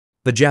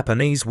The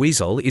Japanese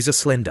weasel is a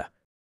slender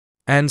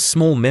and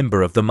small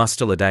member of the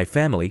Mustelidae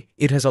family.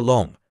 It has a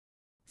long,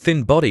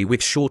 thin body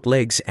with short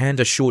legs and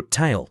a short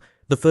tail.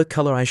 The fur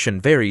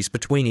coloration varies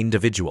between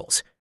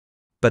individuals,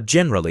 but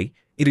generally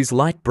it is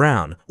light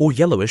brown or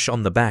yellowish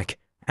on the back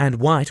and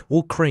white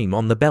or cream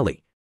on the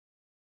belly.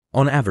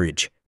 On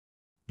average,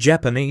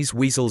 Japanese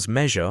weasels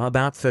measure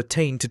about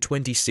 13 to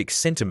 26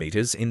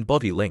 centimeters in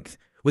body length,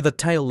 with a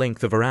tail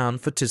length of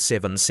around 4 to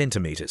 7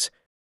 centimeters.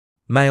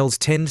 Males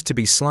tend to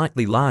be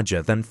slightly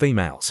larger than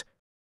females.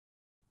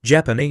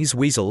 Japanese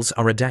weasels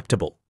are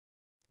adaptable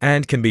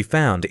and can be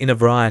found in a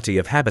variety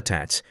of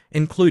habitats,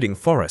 including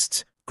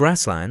forests,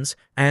 grasslands,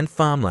 and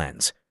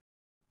farmlands.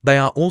 They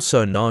are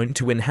also known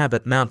to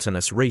inhabit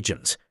mountainous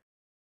regions,